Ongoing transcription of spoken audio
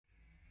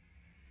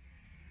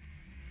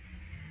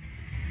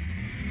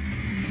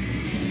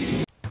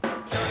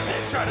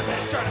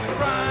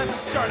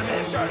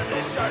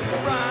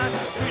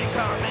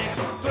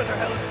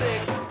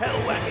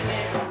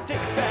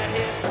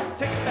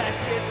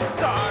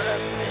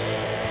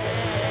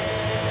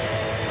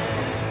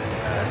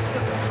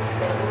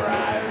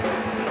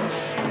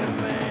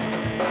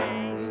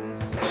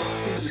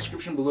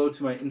notification below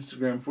to my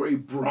Instagram for a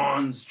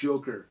bronze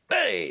Joker.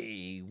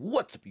 Hey,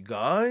 what's up you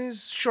guys?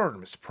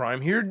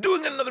 ShartimusPrime here,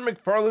 doing another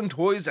McFarlane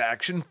Toys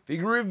action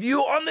figure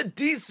review on the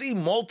DC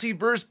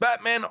Multiverse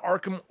Batman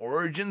Arkham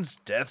Origins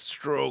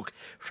Deathstroke.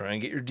 Try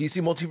and get your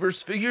DC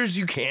Multiverse figures,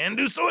 you can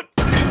do so at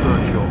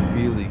Search your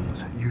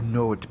feelings, you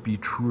know it to be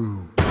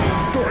true.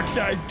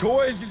 Darkside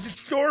Toys is a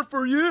store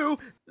for you.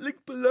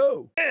 Link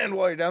below. And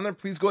while you're down there,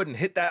 please go ahead and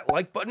hit that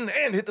like button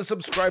and hit the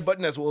subscribe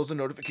button as well as the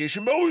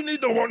notification bell. We need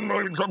the 1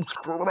 million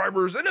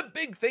subscribers. And a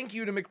big thank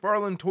you to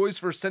McFarlane Toys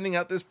for sending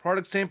out this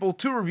product sample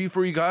to review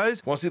for you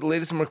guys. Want to see the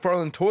latest in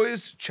McFarlane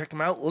Toys? Check them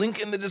out. Link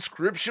in the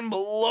description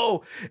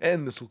below.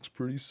 And this looks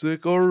pretty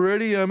sick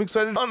already. I'm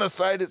excited. On the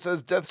side, it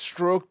says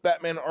Deathstroke,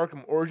 Batman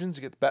Arkham Origins.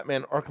 You get the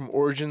Batman Arkham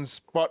Origins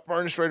spot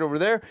varnish right over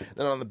there.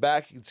 Then on the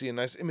back, you can see a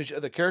nice image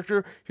of the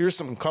character. Here's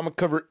some comic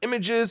cover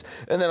images.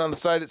 And then on the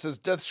side, it says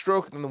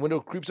Deathstroke. And the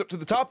window creeps up to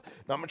the top,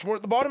 not much more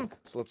at the bottom,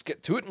 so let's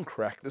get to it and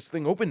crack this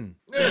thing open.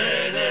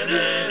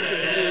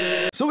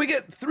 So we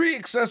get 3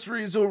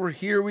 accessories over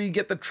here. We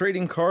get the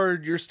trading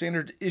card, your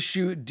standard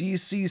issue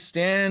DC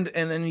stand,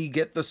 and then you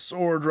get the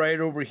sword right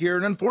over here.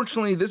 And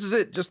unfortunately, this is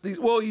it. Just these.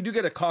 Well, you do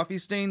get a coffee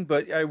stain,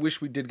 but I wish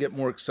we did get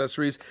more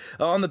accessories.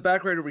 On the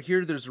back right over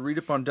here, there's a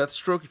read-up on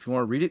Deathstroke. If you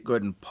want to read it, go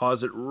ahead and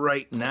pause it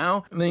right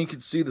now. And then you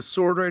can see the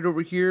sword right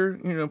over here,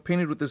 you know,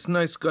 painted with this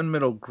nice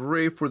gunmetal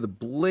gray for the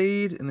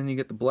blade. And then you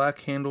get the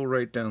black handle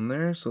right down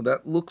there. So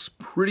that looks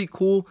pretty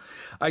cool.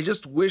 I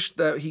just wish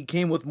that he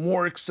came with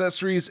more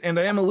accessories, and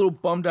I am a little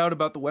bummed out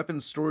about the weapon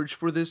storage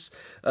for this.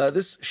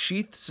 This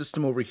sheath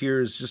system over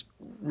here is just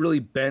really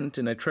bent,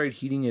 and I tried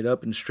heating it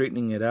up and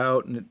straightening it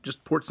out, and it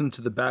just ports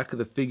into the back of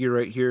the figure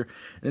right here,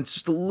 and it's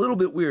just a little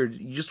bit weird.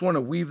 You just want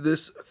to weave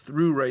this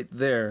through right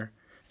there,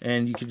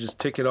 and you could just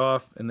take it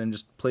off and then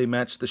just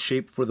match the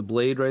shape for the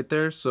blade right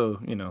there. So,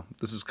 you know,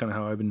 this is kind of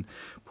how I've been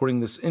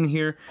putting this in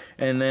here,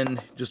 and then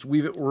just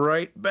weave it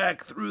right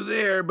back through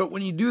there. But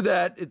when you do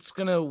that, it's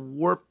gonna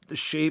warp the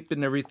shape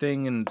and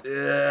everything, and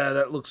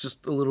that looks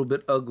just a little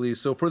bit ugly.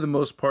 So for the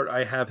most part,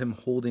 I have him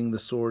holding the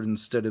sword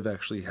instead of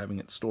actually having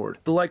it stored.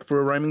 The like for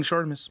a rhyming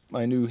Shartimus,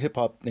 my new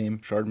hip-hop name,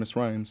 Shartimus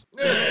Rhymes.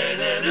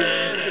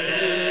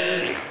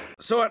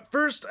 So at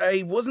first,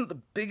 I wasn't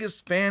the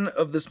biggest fan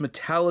of this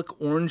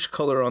metallic orange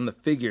color on the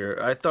figure.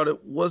 I thought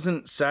it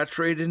wasn't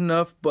saturated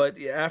enough, but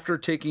after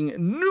taking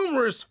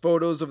numerous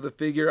photos of the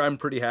figure, I'm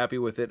pretty happy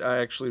with it. I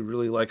actually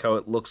really like how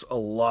it looks a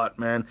lot,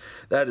 man.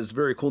 That is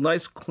very cool.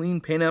 Nice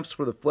clean paint apps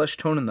for the flesh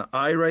tone in the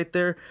eye right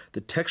there.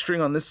 The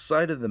texturing on this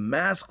side of the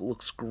mask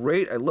looks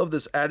great. I love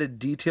this added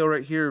detail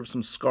right here of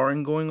some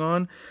scarring going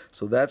on.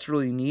 So that's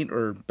really neat,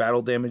 or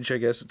battle damage, I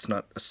guess. It's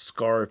not a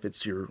scar if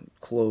it's your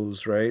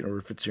clothes, right? Or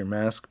if it's your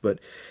mask, but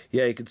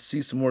yeah, you can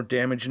see some more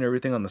damage and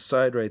everything on the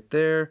side right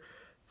there.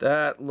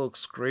 That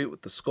looks great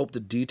with the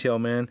sculpted detail,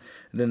 man.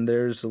 And then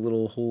there's a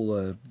little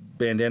whole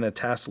bandana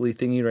tassel-y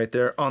thingy right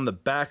there on the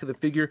back of the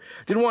figure.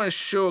 Did want to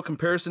show a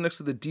comparison next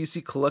to the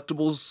DC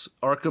Collectibles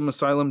Arkham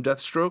Asylum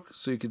Deathstroke,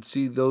 so you could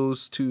see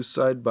those two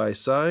side by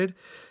side.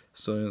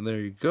 So there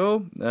you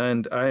go,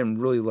 and I am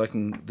really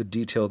liking the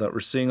detail that we're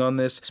seeing on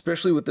this,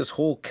 especially with this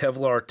whole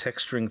Kevlar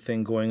texturing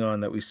thing going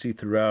on that we see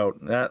throughout.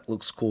 That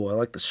looks cool. I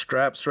like the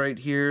straps right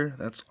here.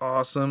 That's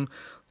awesome.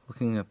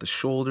 Looking at the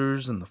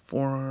shoulders and the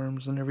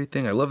forearms and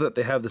everything. I love that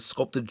they have the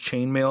sculpted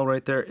chainmail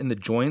right there in the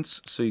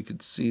joints, so you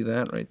could see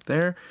that right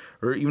there,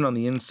 or even on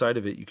the inside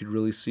of it, you could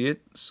really see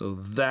it. So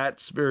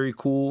that's very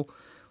cool.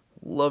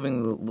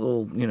 Loving the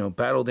little, you know,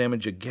 battle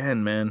damage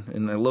again, man.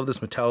 And I love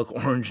this metallic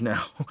orange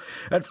now.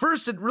 At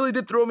first, it really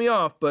did throw me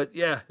off, but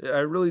yeah, I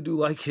really do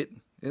like it.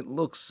 It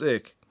looks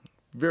sick.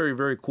 Very,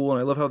 very cool. And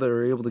I love how they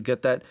were able to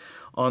get that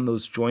on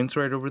those joints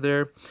right over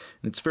there.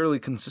 And it's fairly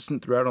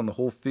consistent throughout on the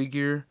whole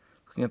figure.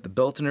 Looking at the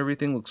belt and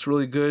everything, looks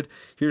really good.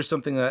 Here's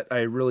something that I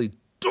really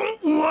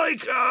don't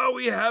like.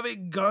 We have a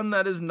gun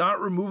that is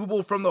not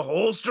removable from the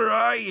holster.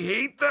 I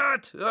hate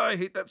that. I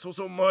hate that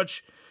so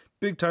much.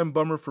 Big time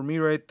bummer for me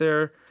right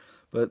there.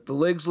 But the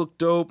legs look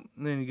dope,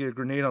 and then you get a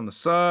grenade on the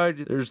side.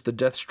 There's the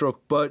Deathstroke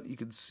butt. You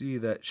can see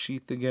that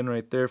sheath again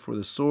right there for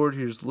the sword.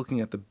 Here's looking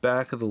at the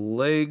back of the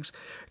legs.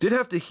 Did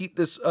have to heat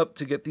this up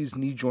to get these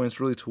knee joints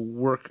really to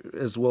work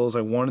as well as I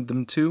wanted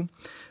them to.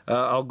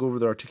 I'll go over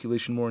the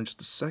articulation more in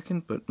just a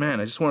second, but man,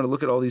 I just wanted to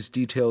look at all these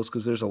details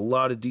because there's a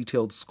lot of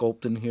detailed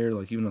sculpt in here,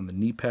 like even on the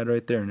knee pad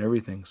right there and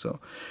everything. So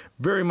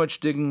very much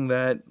digging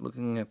that.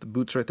 Looking at the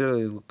boots right there,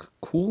 they look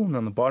cool. And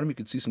on the bottom, you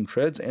can see some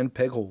treads and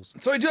peg holes.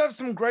 So I do have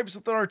some gripes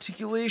with the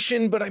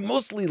articulation, but I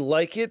mostly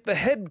like it. The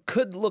head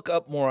could look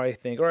up more, I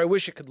think, or I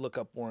wish it could look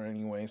up more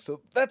anyway.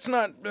 So that's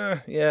not,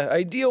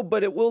 ideal,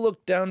 but it will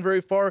look down very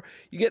far.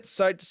 You get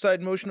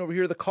side-to-side motion over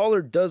here. The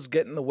collar does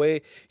get in the way.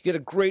 You get a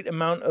great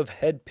amount of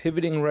head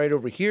pivoting right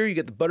over here. You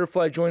get the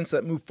butterfly joints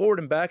that move forward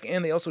and back,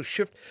 and they also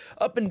shift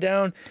up and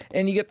down,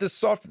 and you get this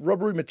soft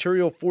rubbery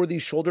material for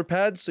these shoulder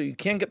pads, so you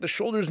can get the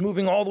shoulders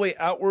moving all the way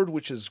outward,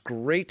 which is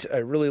great. I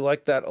really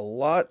like that a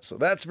lot, so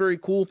that's very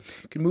cool.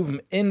 You can move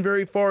them in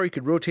very far. You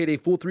could rotate a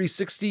full 360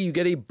 360. You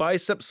get a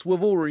bicep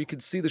swivel where you can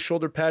see the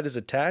shoulder pad is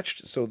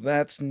attached, so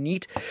that's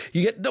neat.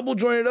 You get double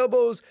jointed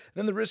elbows,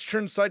 then the wrist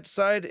turns side to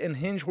side and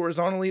hinge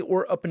horizontally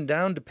or up and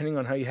down, depending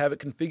on how you have it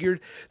configured.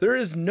 There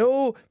is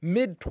no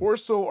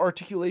mid-torso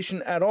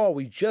articulation at all.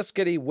 We just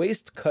get a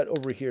waist cut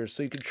over here.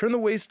 So you can turn the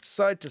waist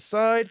side to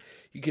side,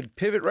 you could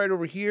pivot right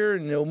over here,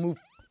 and it'll move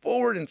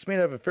forward, and it's made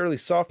out of a fairly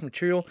soft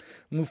material.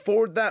 Move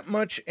forward that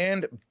much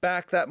and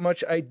back that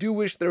much. I do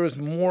wish there was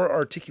more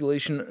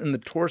articulation in the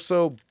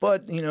torso,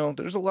 but you know,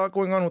 there's a lot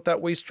going on with that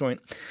waist joint.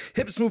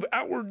 Hips move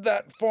outward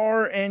that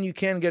far, and you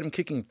can get them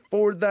kicking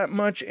forward that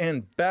much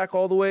and back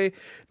all the way.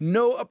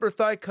 No upper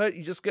thigh cut,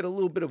 you just get a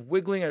little bit of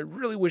wiggling. I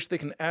really wish they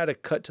can add a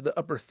cut to the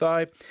upper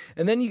thigh.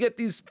 And then you get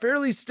these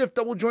fairly stiff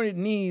double jointed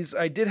knees.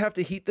 I did have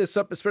to heat this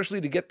up,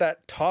 especially to get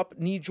that top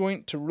knee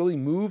joint to really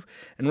move,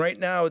 and right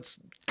now it's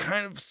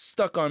kind of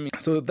stuck on me.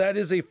 So that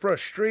is a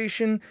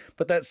frustration,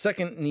 but that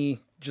second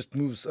knee just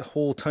moves a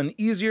whole ton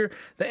easier.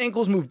 The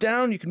ankles move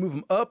down, you can move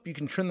them up, you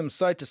can turn them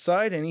side to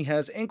side, and he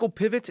has ankle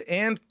pivot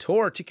and toe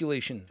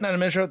articulation. Now to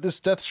measure out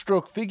this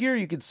Deathstroke figure,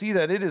 you can see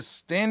that it is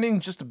standing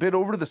just a bit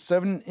over the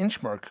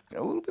 7-inch mark,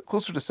 a little bit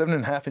closer to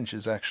 7.5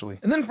 inches actually.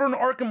 And then for an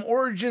Arkham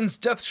Origins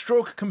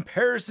Deathstroke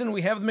comparison,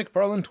 we have the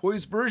McFarlane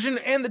Toys version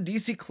and the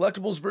DC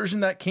Collectibles version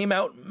that came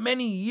out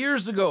many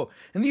years ago.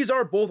 And these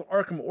are both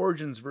Arkham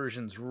Origins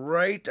versions,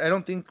 right? I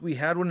don't think we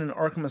had one in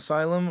Arkham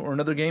Asylum or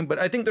another game, but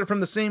I think they're from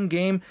the same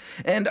game.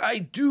 And I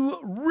do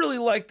really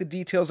like the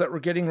details that we're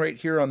getting right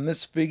here on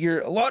this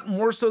figure, a lot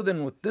more so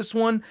than with this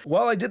one.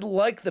 While I did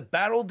like the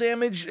battle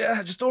damage,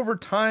 just over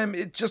time,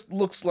 it just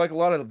looks like a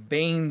lot of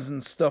veins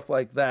and stuff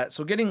like that.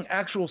 So getting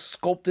actual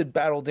sculpted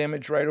battle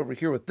damage right over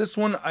here with this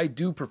one, I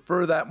do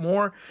prefer that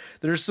more.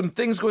 There's some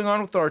things going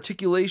on with the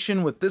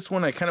articulation with this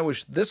one I kind of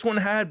wish this one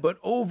had, but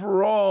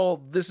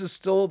overall, this is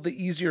still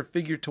the easier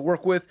figure to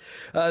work with.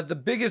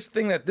 The biggest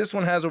thing that this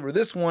one has over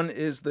this one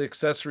is the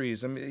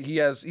accessories. I mean,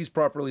 he's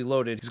properly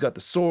loaded. He's got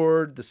the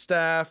sword, the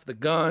staff, the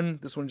gun.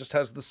 This one just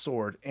has the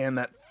sword and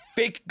that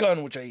fake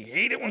gun, which I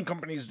hate it when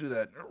companies do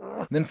that.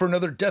 Then for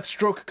another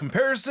Deathstroke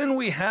comparison,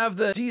 we have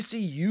the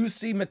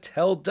DC-UC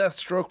Mattel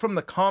Deathstroke from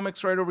the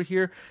comics right over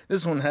here.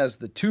 This one has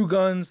the two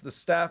guns, the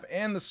staff,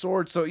 and the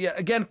sword. So yeah,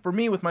 again, for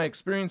me, with my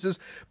experiences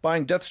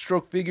buying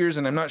Deathstroke figures,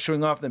 and I'm not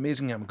showing off the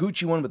amazing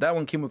Yamaguchi one, but that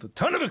one came with a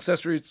ton of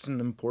accessories. It's an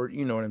import,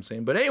 you know what I'm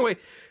saying. But anyway,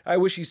 I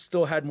wish he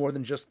still had more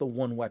than just the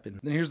one weapon.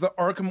 Then here's the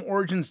Arkham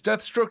Origins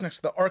Deathstroke next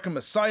to the Arkham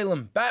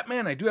Asylum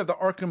Batman. I do have the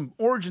Arkham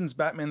Origins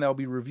Batman that I'll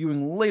be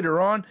reviewing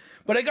later on,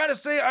 but I gotta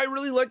say, I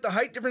really like the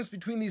height difference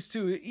between these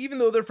two, even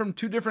though they're from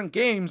two different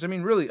games. I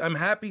mean, really, I'm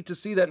happy to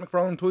see that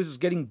McFarlane Toys is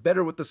getting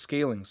better with the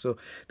scaling, so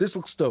this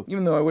looks dope,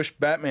 even though I wish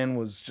Batman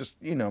was just,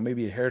 you know,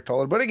 maybe a hair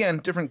taller, but again,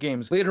 different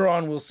games. Later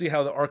on, we'll see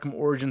how the Arkham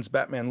Origins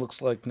Batman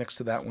looks like next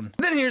to that one.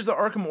 And then here's the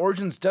Arkham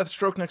Origins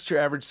Deathstroke next to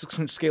your average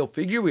 6-inch scale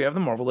figure. We have the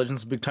Marvel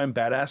Legends Big Time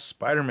Badass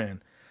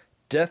Spider-Man.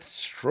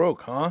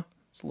 Deathstroke, huh?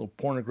 It's a little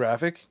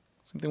pornographic.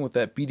 Something with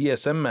that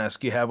BDSM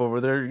mask you have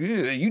over there.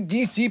 You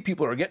DC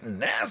people are getting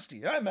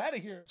nasty. I'm out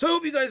of here. So I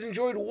hope you guys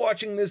enjoyed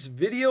watching this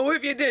video.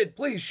 If you did,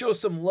 please show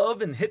some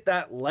love and hit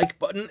that like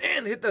button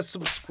and hit that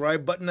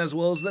subscribe button as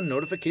well as the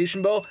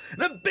notification bell.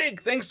 And a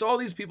big thanks to all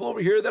these people over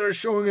here that are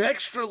showing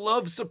extra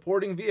love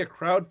supporting via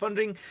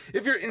crowdfunding.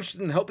 If you're interested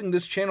in helping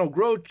this channel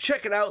grow,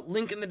 check it out.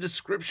 Link in the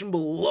description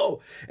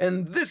below.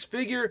 And this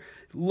figure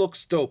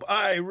looks dope.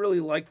 I really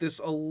like this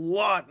a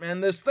lot, man.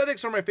 The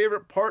aesthetics are my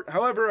favorite part.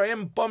 However, I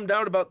am bummed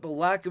out about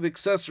the lack of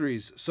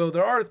accessories. So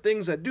there are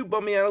things that do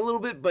bum me out a little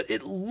bit, but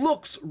it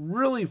looks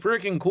really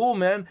freaking cool,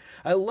 man.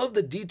 I love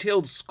the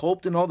detailed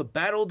sculpt and all the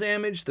battle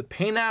damage. The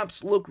paint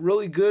apps look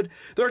really good.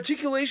 The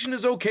articulation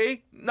is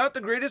okay. Not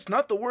the greatest,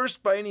 not the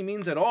worst by any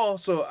means at all.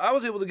 So I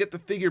was able to get the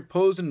figure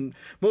pose and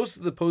most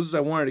of the poses I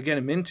wanted to get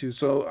him into.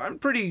 So I'm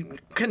pretty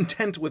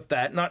content with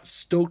that, not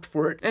stoked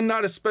for it, and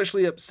not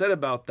especially upset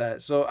about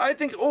that. So I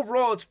think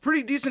overall it's a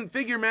pretty decent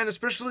figure, man,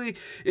 especially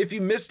if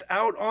you missed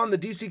out on the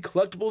DC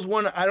Collectibles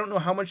one. I don't know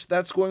how much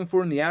that's going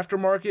for in the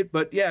aftermarket,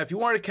 but yeah, if you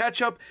want to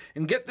catch up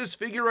and get this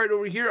figure right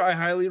over here, I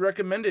highly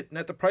recommend it. And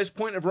at the price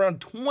point of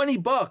around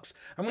 $20,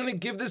 I'm going to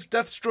give this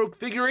Deathstroke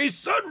figure a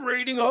Sun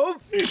rating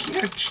of... It's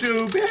not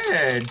so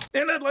bad.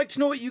 And I'd like to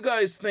know what you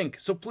guys think,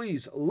 so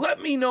please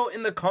let me know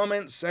in the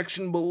comments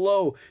section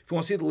below. If you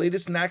want to see the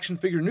latest in action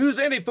figure news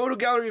and a photo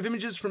gallery of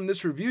images from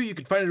this review, you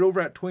can find it over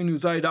at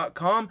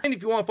toynewseye.com. And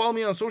if you want to follow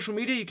me on social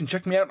media, you can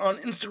check me out on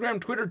Instagram,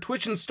 Twitter,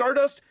 Twitch, and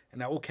Stardust.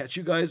 And I will catch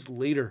you guys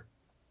later.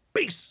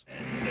 Peace!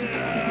 Posing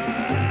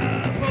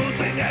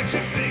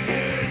action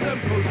figures, I'm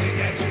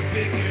posing action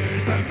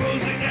figures, I'm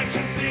posing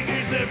action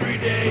figures every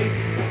day.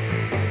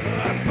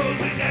 I'm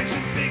posing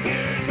action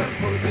figures, I'm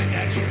posing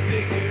action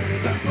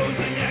figures, I'm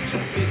posing action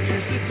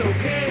figures, it's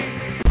okay.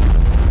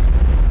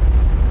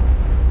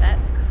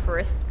 That's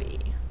crispy.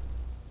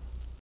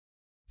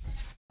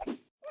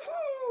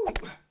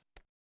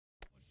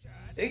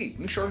 Hey,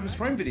 new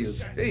ShartimusPrime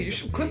videos. Hey, you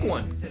should click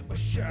one.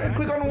 Yeah,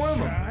 click on one of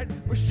them.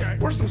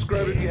 Or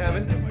subscribe if you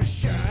haven't. Your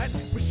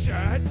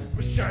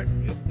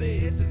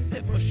face is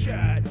set, my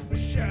shot,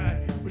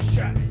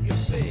 your